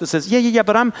yourself that says, yeah,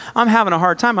 but I'm having a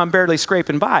hard time. I'm barely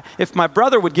scraping by. If my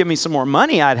brother would give me some more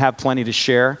money, I'd have plenty to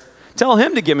share. Tell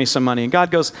him to give me some money. And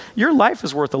God goes, your life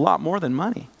is worth a lot more than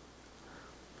money.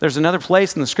 There's another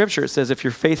place in the scripture, it says, if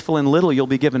you're faithful in little, you'll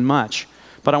be given much.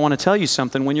 But I want to tell you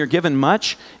something. When you're given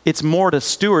much, it's more to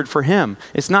steward for him.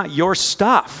 It's not your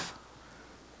stuff.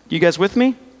 You guys with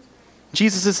me?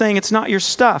 Jesus is saying it's not your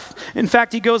stuff. In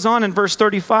fact, he goes on in verse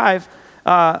 35.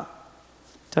 Verse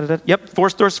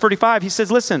 35. He says,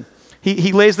 listen.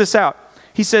 He lays this out.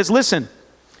 He says, listen,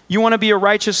 you want to be a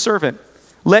righteous servant.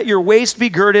 Let your waist be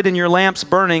girded and your lamps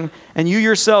burning, and you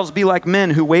yourselves be like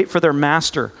men who wait for their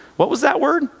master. What was that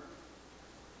word?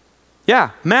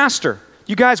 Yeah, master.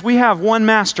 You guys, we have one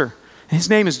master. His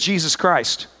name is Jesus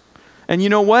Christ. And you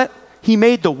know what? He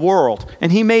made the world,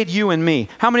 and he made you and me.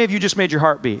 How many of you just made your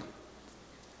heart beat?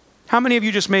 How many of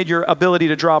you just made your ability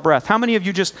to draw breath? How many of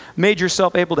you just made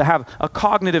yourself able to have a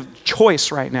cognitive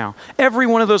choice right now? Every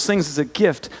one of those things is a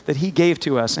gift that he gave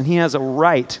to us, and he has a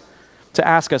right to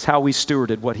ask us how we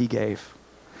stewarded what he gave.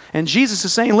 And Jesus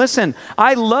is saying, listen,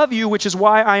 I love you, which is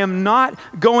why I am not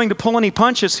going to pull any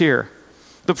punches here.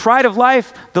 The pride of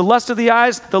life, the lust of the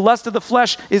eyes, the lust of the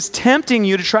flesh is tempting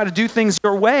you to try to do things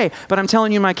your way. But I'm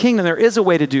telling you, in my kingdom, there is a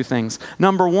way to do things.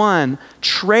 Number one,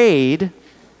 trade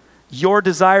your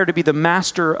desire to be the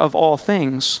master of all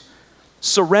things.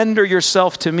 Surrender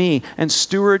yourself to me and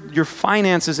steward your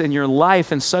finances and your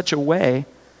life in such a way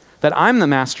that I'm the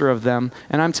master of them.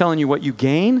 And I'm telling you, what you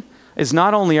gain is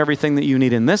not only everything that you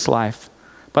need in this life,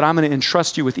 but I'm going to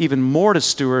entrust you with even more to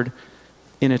steward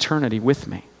in eternity with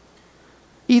me.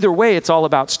 Either way, it's all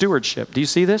about stewardship. Do you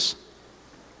see this?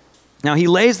 Now, he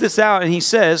lays this out and he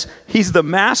says, he's the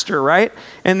master, right?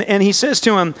 And he says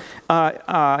to him,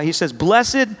 he says,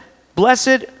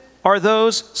 Blessed are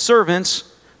those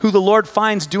servants who the Lord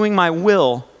finds doing my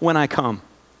will when I come.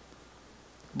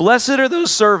 Blessed are those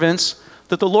servants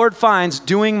that the Lord finds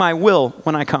doing my will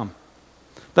when I come.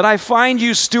 That I find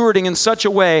you stewarding in such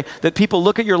a way that people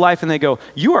look at your life and they go,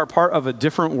 you are part of a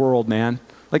different world, man.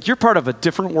 Like, you're part of a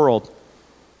different world.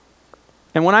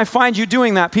 And when I find you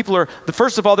doing that, people are,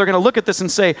 first of all, they're going to look at this and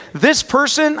say, this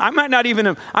person, I might not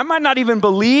even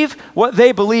believe what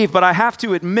they believe, but I have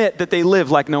to admit that they live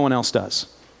like no one else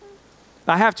does.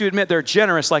 I have to admit they're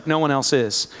generous like no one else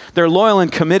is. They're loyal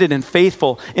and committed and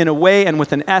faithful in a way and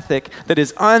with an ethic that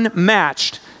is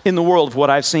unmatched in the world of what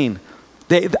I've seen.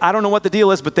 I don't know what the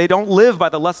deal is, but they don't live by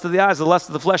the lust of the eyes, the lust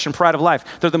of the flesh, and pride of life.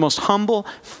 They're the most humble,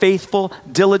 faithful,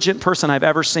 diligent person I've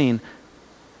ever seen.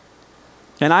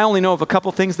 And I only know of a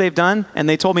couple things they've done, and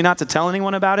they told me not to tell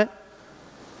anyone about it.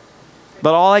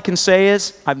 But all I can say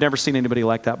is, I've never seen anybody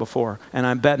like that before. And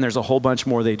I'm betting there's a whole bunch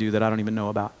more they do that I don't even know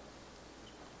about.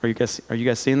 Are you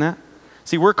guys seeing that?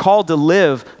 See, we're called to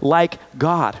live like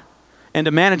God and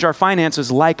to manage our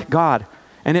finances like God.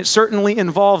 And it certainly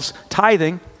involves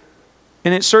tithing,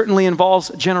 and it certainly involves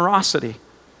generosity.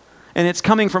 And it's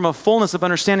coming from a fullness of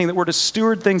understanding that we're to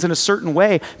steward things in a certain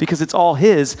way because it's all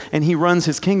his and he runs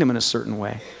his kingdom in a certain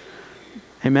way.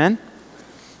 Amen?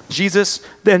 Jesus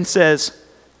then says,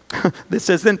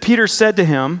 then Peter said to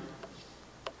him,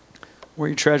 where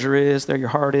your treasure is, there your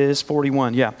heart is,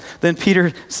 41, yeah. Then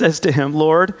Peter says to him,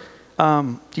 Lord,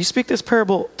 do you speak this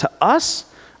parable to us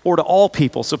or to all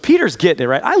people? So Peter's getting it,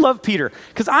 right? I love Peter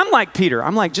because I'm like Peter.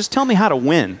 I'm like, just tell me how to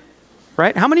win.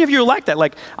 Right? How many of you are like that?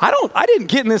 Like, I didn't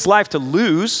get in this life to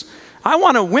lose. I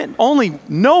want to win.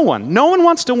 No one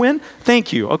wants to win.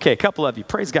 Thank you. Okay, a couple of you.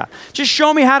 Praise God. Just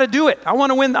show me how to do it. I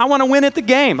want to win. I want to win at the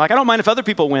game. Like, I don't mind if other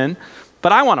people win,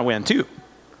 but I want to win too.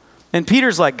 And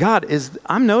Peter's like, God,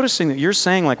 I'm noticing that you're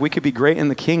saying like we could be great in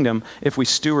the kingdom if we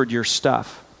steward your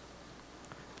stuff.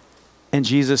 And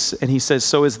he says,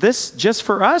 so is this just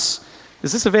for us?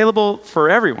 Is this available for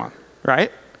everyone?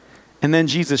 Right? And then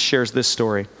Jesus shares this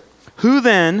story. Who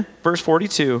then, verse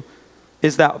 42,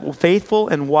 is that faithful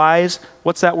and wise,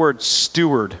 what's that word?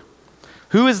 Steward.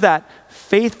 Who is that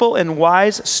faithful and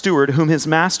wise steward whom his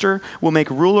master will make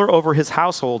ruler over his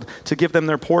household to give them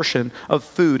their portion of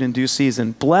food in due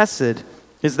season? Blessed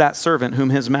is that servant whom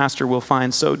his master will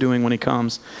find so doing when he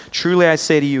comes. Truly I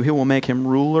say to you, he will make him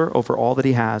ruler over all that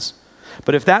he has.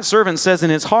 But if that servant says in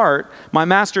his heart, my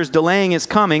master is delaying his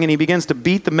coming, and he begins to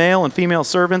beat the male and female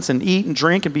servants and eat and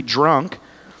drink and be drunk,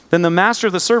 then the master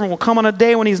of the servant will come on a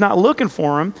day when he's not looking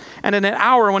for him and in an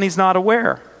hour when he's not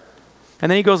aware.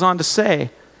 And then he goes on to say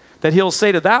that he'll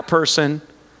say to that person,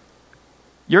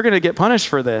 you're going to get punished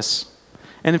for this.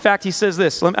 And in fact, he says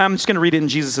this. I'm just going to read it in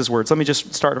Jesus' words. Let me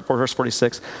just start at verse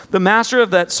 46. The master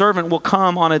of that servant will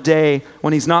come on a day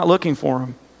when he's not looking for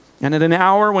him, and at an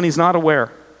hour when he's not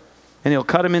aware. And he'll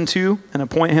cut him in two and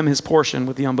appoint him his portion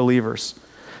with the unbelievers.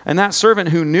 And that servant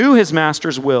who knew his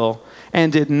master's will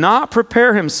and did not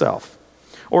prepare himself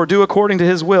or do according to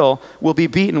his will be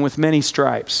beaten with many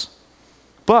stripes.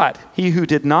 But he who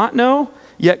did not know,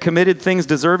 yet committed things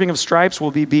deserving of stripes,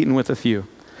 will be beaten with a few.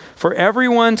 For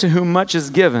everyone to whom much is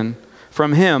given,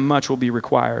 from him much will be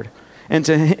required. And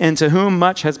to whom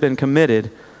much has been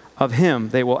committed, of him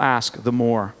they will ask the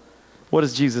more. What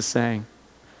is Jesus saying?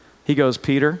 He goes,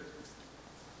 Peter,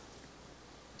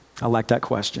 I like that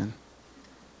question.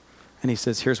 And he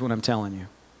says, here's what I'm telling you.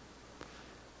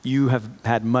 You have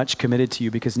had much committed to you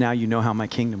because now you know how my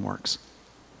kingdom works.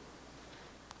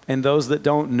 And those that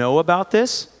don't know about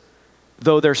this,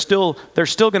 though they're still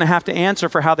going to have to answer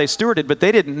for how they stewarded, but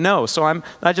they didn't know. So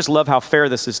I just love how fair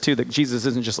this is too, that Jesus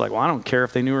isn't just like, well, I don't care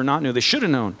if they knew or not knew. They should have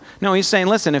known. No, he's saying,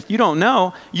 listen, if you don't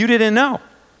know, you didn't know.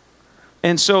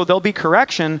 And so there'll be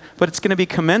correction, but it's going to be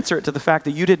commensurate to the fact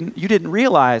that you didn't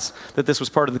realize that this was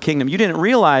part of the kingdom. You didn't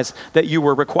realize that you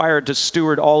were required to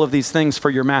steward all of these things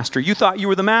for your master. You thought you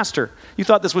were the master. You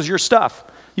thought this was your stuff.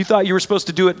 You thought you were supposed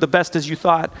to do it the best as you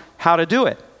thought how to do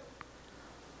it.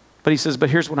 But he says,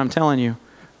 but here's what I'm telling you.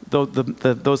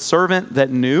 The servant that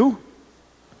knew,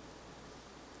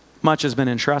 much has been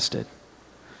entrusted.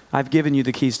 I've given you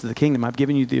the keys to the kingdom. I've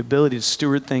given you the ability to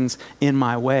steward things in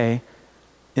my way,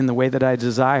 in the way that I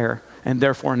desire. And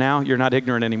therefore now you're not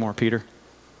ignorant anymore, Peter.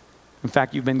 In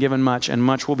fact, you've been given much, and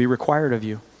much will be required of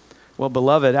you. Well,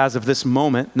 beloved, as of this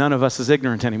moment, none of us is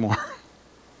ignorant anymore.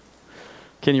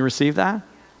 Can you receive that?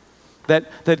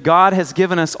 That God has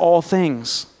given us all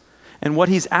things. And what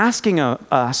he's asking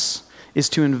us is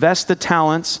to invest the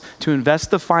talents, to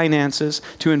invest the finances,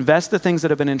 to invest the things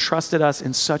that have been entrusted us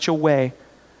in such a way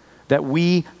that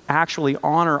we actually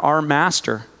honor our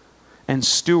master and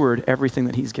steward everything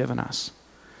that he's given us.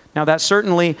 Now that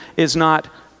certainly is not,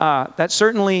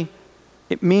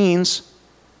 it means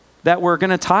that we're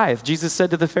going to tithe. Jesus said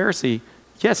to the Pharisee,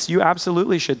 yes, you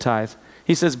absolutely should tithe.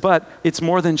 He says, but it's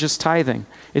more than just tithing.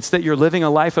 It's that you're living a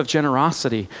life of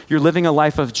generosity. You're living a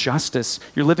life of justice.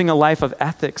 You're living a life of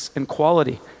ethics and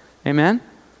quality. Amen?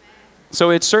 So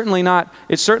it's certainly not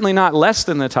less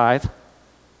than the tithe.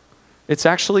 It's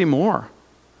actually more.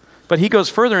 But he goes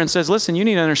further and says, listen, you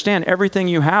need to understand everything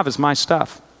you have is my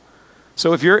stuff.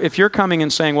 So if you're coming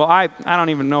and saying, well, I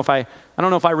don't know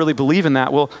if I really believe in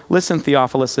that. Well, listen,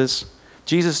 Theophilus,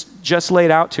 Jesus just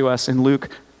laid out to us in Luke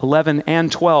 11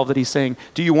 and 12 that he's saying,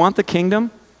 do you want the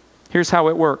kingdom? Here's how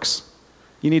it works.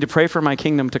 You need to pray for my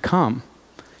kingdom to come.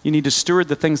 You need to steward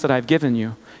the things that I've given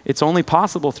you. It's only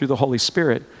possible through the Holy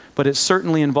Spirit, but it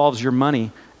certainly involves your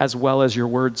money as well as your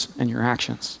words and your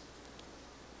actions.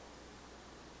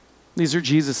 These are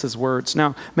Jesus' words.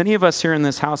 Now, many of us here in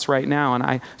this house right now, and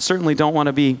I certainly don't want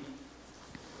to be,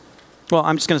 well,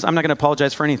 I'm not going to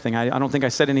apologize for anything. I don't think I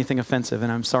said anything offensive,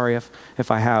 and I'm sorry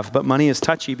if I have. But money is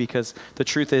touchy because the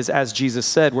truth is, as Jesus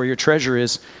said, where your treasure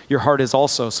is, your heart is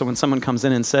also. So when someone comes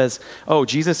in and says, oh,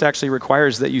 Jesus actually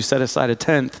requires that you set aside a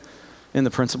tenth in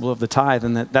the principle of the tithe,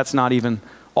 and that's not even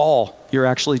all. You're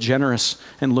actually generous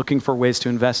and looking for ways to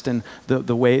invest in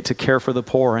the way to care for the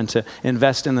poor and to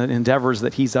invest in the endeavors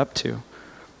that he's up to.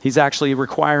 He's actually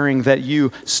requiring that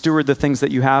you steward the things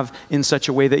that you have in such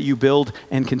a way that you build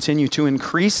and continue to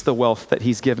increase the wealth that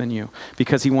he's given you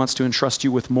because he wants to entrust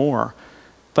you with more.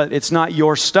 But it's not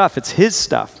your stuff, it's his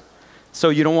stuff. So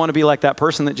you don't want to be like that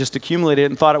person that just accumulated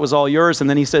it and thought it was all yours, and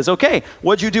then he says, okay,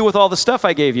 what'd you do with all the stuff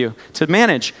I gave you to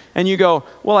manage? And you go,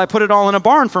 well, I put it all in a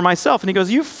barn for myself. And he goes,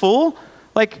 you fool.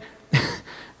 Like,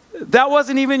 that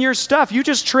wasn't even your stuff. You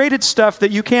just traded stuff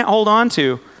that you can't hold on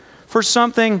to for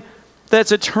something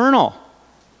that's eternal.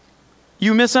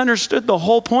 You misunderstood the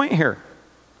whole point here.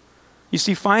 You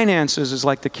see, finances is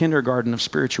like the kindergarten of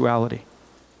spirituality.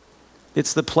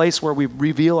 It's the place where we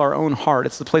reveal our own heart.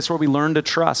 It's the place where we learn to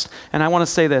trust. And I want to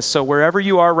say this. So wherever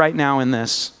you are right now in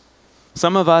this,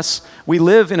 some of us, we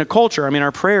live in a culture. I mean,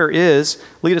 our prayer is,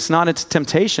 lead us not into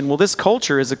temptation. Well, this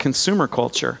culture is a consumer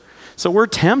culture. So we're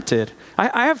tempted.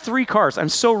 I have 3 cars. I'm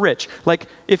so rich. Like,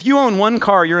 if you own 1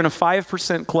 car, you're in a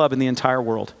 5% club in the entire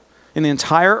world. In the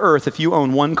entire earth, if you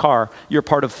own one car, you're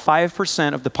part of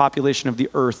 5% of the population of the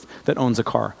earth that owns a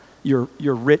car. You're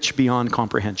rich beyond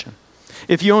comprehension.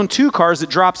 If you own 2 cars, it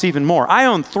drops even more. I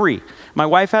own 3. My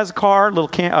wife has a car,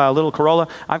 little Corolla.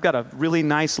 I've got a really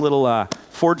nice little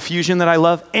Ford Fusion that I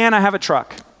love, and I have a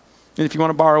truck. And if you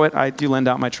want to borrow it, I do lend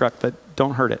out my truck, but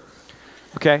don't hurt it.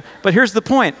 Okay? But here's the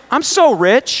point. I'm so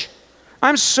rich.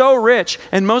 I'm so rich.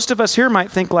 And most of us here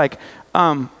might think like,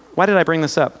 why did I bring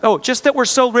this up? Oh, just that we're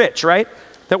so rich, right?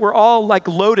 That we're all like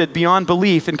loaded beyond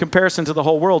belief in comparison to the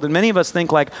whole world. And many of us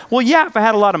think like, well, yeah, if I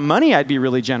had a lot of money, I'd be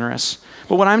really generous.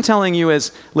 But what I'm telling you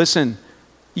is, listen,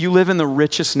 you live in the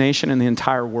richest nation in the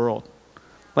entire world.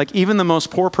 Like even the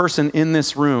most poor person in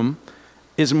this room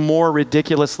is more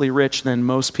ridiculously rich than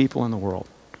most people in the world.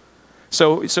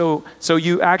 So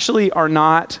you actually are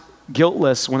not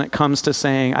guiltless when it comes to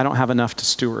saying, I don't have enough to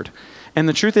steward. And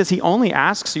the truth is, he only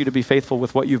asks you to be faithful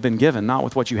with what you've been given, not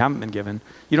with what you haven't been given.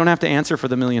 You don't have to answer for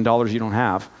the $1 million you don't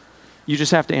have. You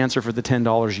just have to answer for the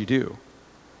 $10 you do.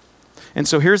 And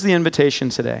so here's the invitation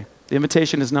today. The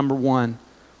invitation is number 1,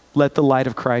 let the light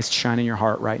of Christ shine in your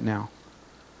heart right now.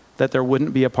 That there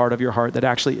wouldn't be a part of your heart that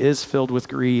actually is filled with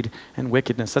greed and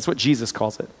wickedness. That's what Jesus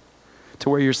calls it. To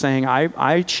where you're saying,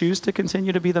 I choose to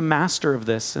continue to be the master of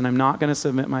this, and I'm not going to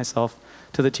submit myself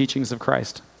to the teachings of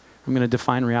Christ. I'm going to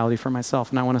define reality for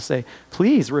myself. And I want to say,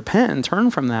 please repent and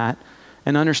turn from that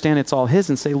and understand it's all his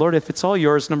and say, Lord, if it's all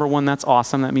yours, number 1, that's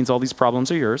awesome. That means all these problems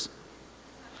are yours.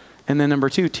 And then number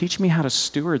 2, teach me how to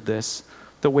steward this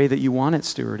the way that you want it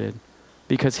stewarded,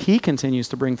 because he continues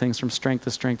to bring things from strength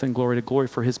to strength and glory to glory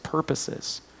for his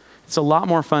purposes. It's a lot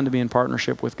more fun to be in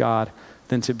partnership with God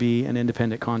than to be an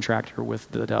independent contractor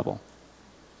with the devil.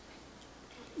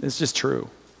 It's just true.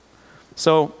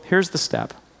 So here's the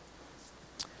step.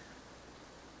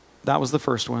 That was the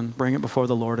first one. Bring it before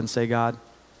the Lord and say, God,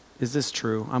 is this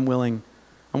true? I'm willing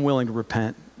to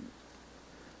repent.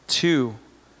 2,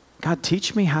 God,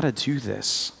 teach me how to do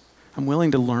this. I'm willing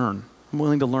to learn.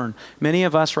 Many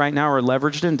of us right now are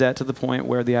leveraged in debt to the point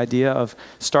where the idea of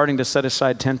starting to set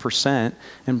aside 10%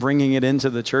 and bringing it into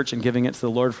the church and giving it to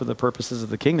the Lord for the purposes of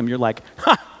the kingdom, you're like,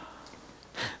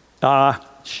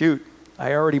 shoot,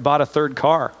 I already bought a 3rd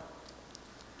car.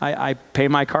 I pay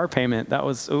my car payment. That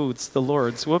was, it's the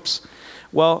Lord's. Whoops.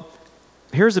 Well,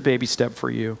 here's a baby step for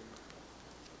you.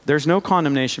 There's no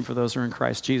condemnation for those who are in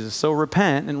Christ Jesus. So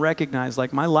repent and recognize,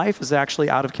 like, my life is actually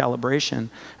out of calibration.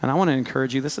 And I want to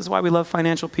encourage you, this is why we love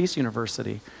Financial Peace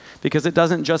University. Because it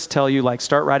doesn't just tell you, like,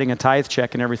 start writing a tithe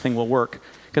check and everything will work.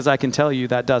 Because I can tell you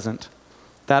that doesn't.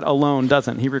 That alone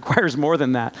doesn't. He requires more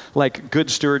than that, like good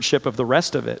stewardship of the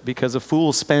rest of it, because a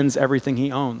fool spends everything he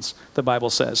owns, the Bible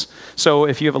says. So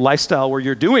if you have a lifestyle where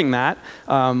you're doing that,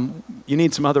 you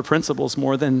need some other principles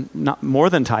more than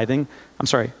tithing,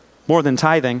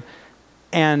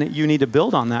 and you need to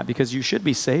build on that because you should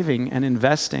be saving and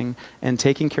investing and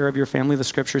taking care of your family. The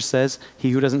scripture says,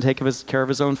 he who doesn't take care of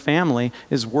his own family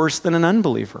is worse than an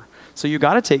unbeliever. So you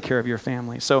got to take care of your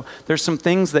family. So there's some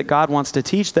things that God wants to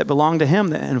teach that belong to him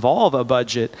that involve a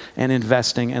budget and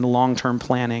investing and long-term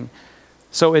planning.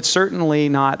 So it's certainly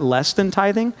not less than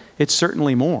tithing. It's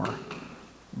certainly more.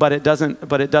 But it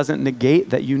doesn't negate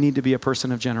that you need to be a person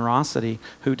of generosity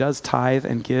who does tithe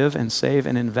and give and save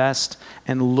and invest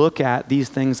and look at these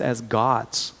things as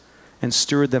God's and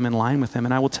steward them in line with him.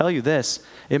 And I will tell you this,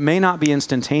 it may not be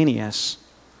instantaneous,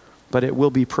 but it will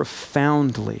be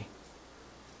profoundly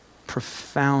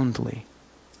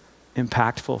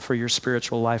impactful for your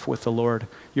spiritual life with the Lord,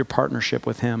 your partnership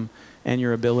with him, and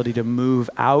your ability to move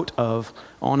out of,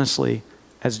 honestly,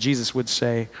 as Jesus would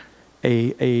say,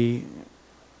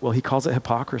 well, he calls it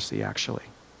hypocrisy, actually.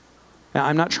 Now,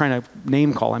 I'm not trying to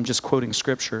name call, I'm just quoting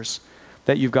scriptures,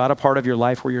 that you've got a part of your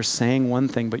life where you're saying one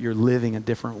thing, but you're living a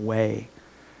different way.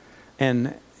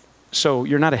 And so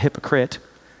you're not a hypocrite.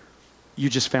 You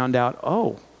just found out,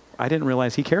 I didn't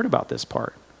realize he cared about this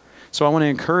part. So I want to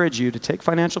encourage you to take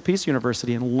Financial Peace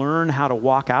University and learn how to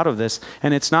walk out of this.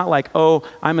 And it's not like,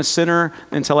 I'm a sinner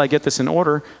until I get this in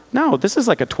order. No, this is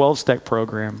like a 12-step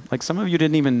program. Like some of you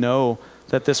didn't even know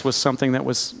that this was something that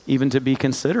was even to be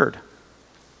considered.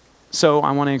 So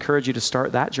I want to encourage you to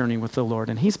start that journey with the Lord.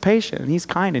 And he's patient and he's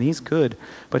kind and he's good,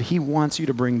 but he wants you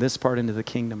to bring this part into the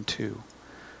kingdom too.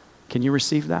 Can you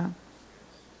receive that?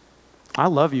 I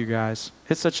love you guys.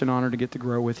 It's such an honor to get to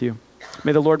grow with you.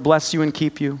 May the Lord bless you and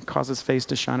keep you, cause his face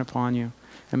to shine upon you,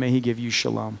 and may he give you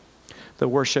shalom.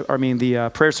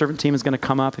 The prayer servant team is going to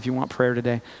come up if you want prayer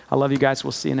today. I love you guys.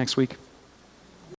 We'll see you next week.